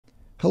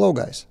Hello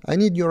guys, I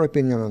need your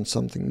opinion on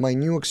something, my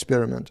new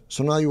experiment.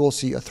 So now you will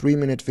see a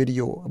 3-minute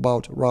video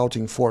about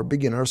routing for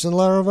beginners in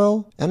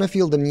Laravel, and I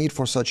feel the need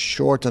for such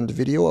shortened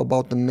video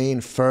about the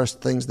main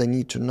first things they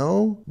need to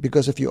know,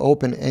 because if you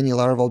open any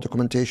Laravel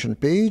documentation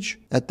page,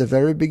 at the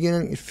very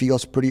beginning it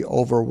feels pretty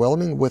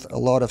overwhelming with a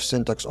lot of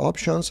syntax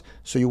options,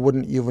 so you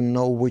wouldn't even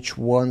know which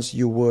ones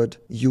you would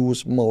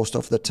use most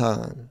of the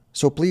time.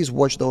 So please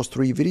watch those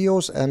 3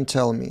 videos and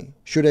tell me,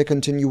 should I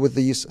continue with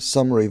these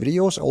summary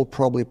videos? I'll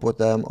probably put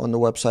them on the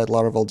website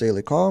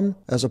laraveldaily.com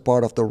as a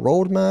part of the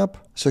roadmap.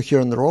 So here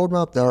in the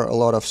roadmap there are a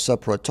lot of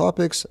separate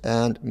topics,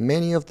 and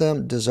many of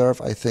them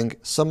deserve, I think,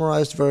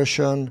 summarized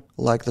version,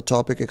 like the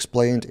topic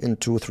explained in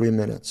 2-3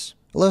 minutes.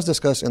 Let's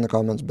discuss in the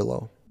comments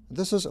below.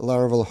 This is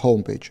Laravel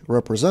homepage,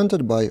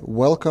 represented by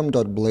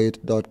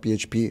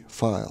welcome.blade.php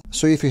file.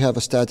 So if you have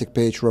a static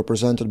page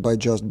represented by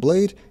just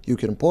Blade, you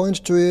can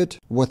point to it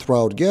with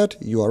route get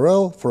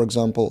URL, for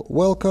example,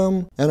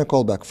 welcome, and a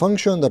callback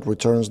function that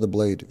returns the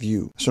Blade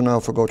view. So now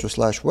if we go to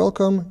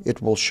 /welcome,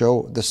 it will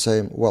show the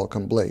same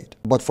welcome Blade.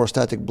 But for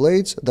static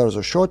blades, there's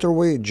a shorter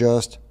way,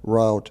 just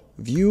route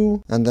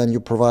view, and then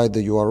you provide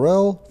the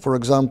URL, for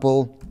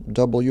example,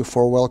 w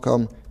for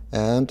welcome,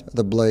 and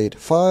the Blade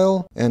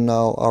file, and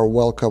now our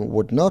welcome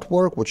would not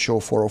work, would show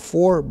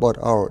 404, but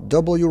our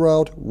W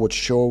route would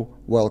show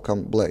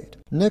welcome Blade.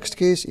 Next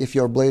case, if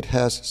your Blade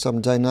has some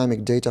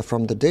dynamic data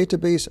from the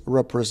database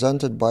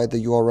represented by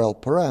the URL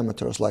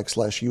parameters like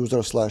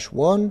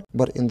 /user/1,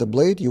 but in the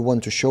Blade you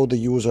want to show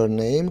the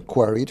username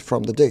queried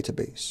from the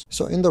database.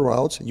 So in the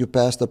routes, you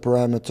pass the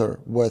parameter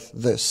with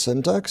this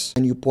syntax,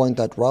 and you point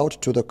that route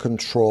to the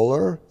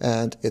controller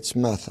and its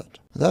method.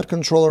 That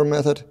controller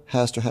method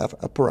has to have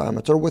a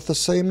parameter with the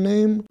same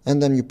name,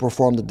 and then you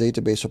perform the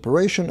database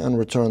operation and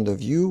return the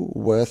view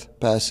with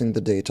passing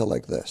the data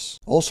like this.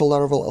 Also,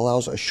 Laravel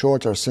allows a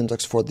shorter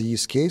syntax for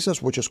these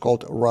cases, which is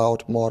called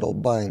route model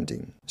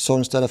binding. So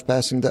instead of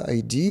passing the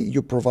ID,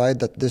 you provide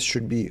that this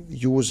should be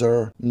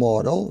user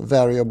model,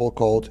 variable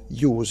called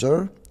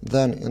user.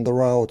 Then in the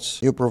routes,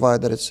 you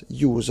provide that it's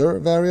user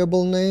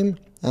variable name,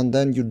 and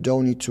then you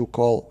don't need to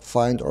call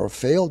find or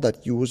fail,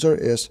 that user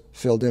is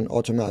filled in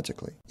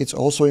automatically. It's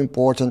also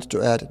important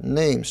to add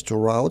names to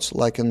routes,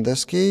 like in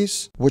this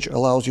case, which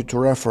allows you to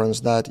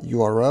reference that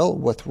URL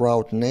with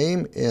route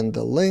name in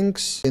the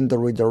links, in the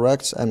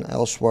redirects, and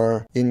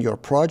elsewhere in your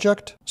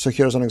project. So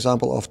here's an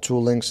example of 2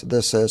 links.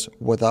 This is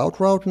without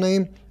route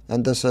name,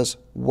 and this is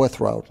with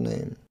route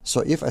name.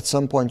 So if at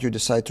some point you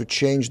decide to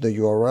change the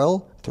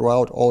URL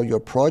throughout all your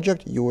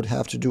project, you would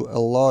have to do a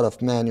lot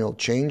of manual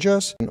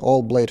changes in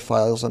all Blade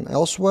files and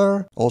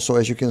elsewhere. Also,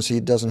 as you can see,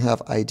 it doesn't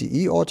have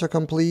IDE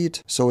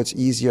autocomplete, so it's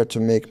easier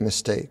to make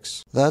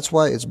mistakes. That's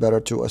why it's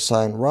better to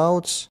assign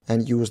routes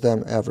and use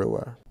them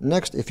everywhere.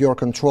 Next, if your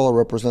controller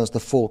represents the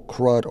full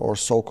CRUD or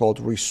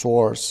so-called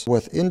resource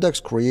with index,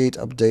 create,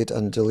 update,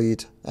 and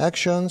delete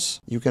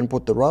actions, you can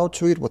put the route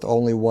to it with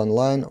only one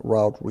line,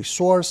 route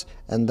resource,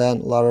 and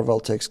then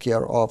Laravel takes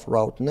care of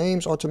route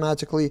names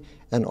automatically,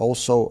 and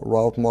also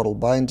route model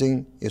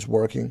binding is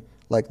working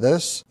like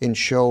this in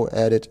show,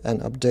 edit,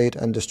 and update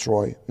and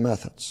destroy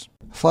methods.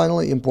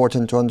 Finally,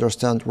 important to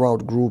understand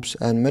route groups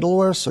and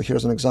middleware. So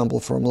here's an example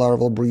from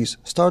Laravel Breeze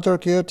Starter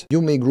Kit.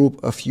 You may group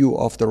a few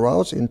of the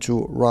routes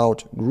into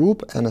route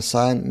group and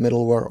assign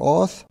middleware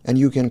auth, and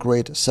you can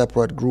create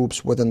separate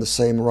groups within the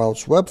same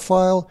routes web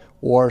file,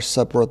 or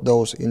separate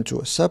those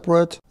into a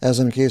separate. As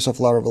in case of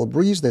Laravel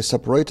Breeze, they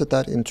separated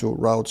that into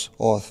routes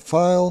auth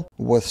file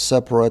with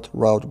separate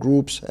route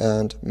groups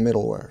and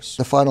middlewares.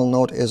 The final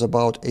note is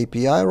about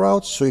API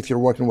routes. So if you're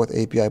working with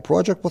API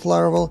project with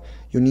Laravel,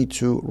 you need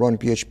to run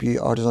php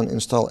artisan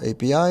install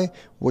API,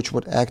 which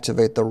would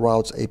activate the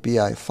routes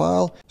API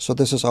file. So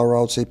this is our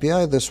routes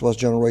API. This was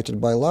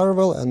generated by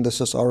Laravel, and this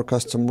is our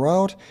custom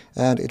route,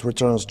 and it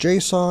returns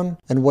JSON.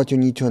 And what you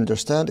need to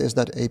understand is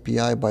that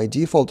API by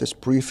default is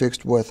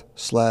prefixed with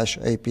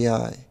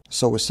 /API.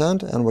 So we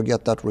send and we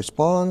get that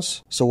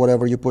response. So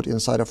whatever you put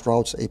inside of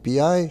routes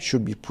API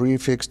should be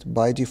prefixed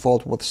by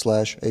default with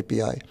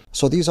 /API.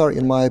 So these are,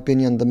 in my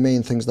opinion, the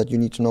main things that you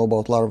need to know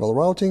about Laravel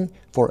routing.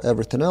 For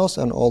everything else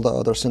and all the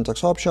other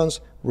syntax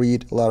options,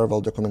 read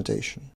Laravel documentation.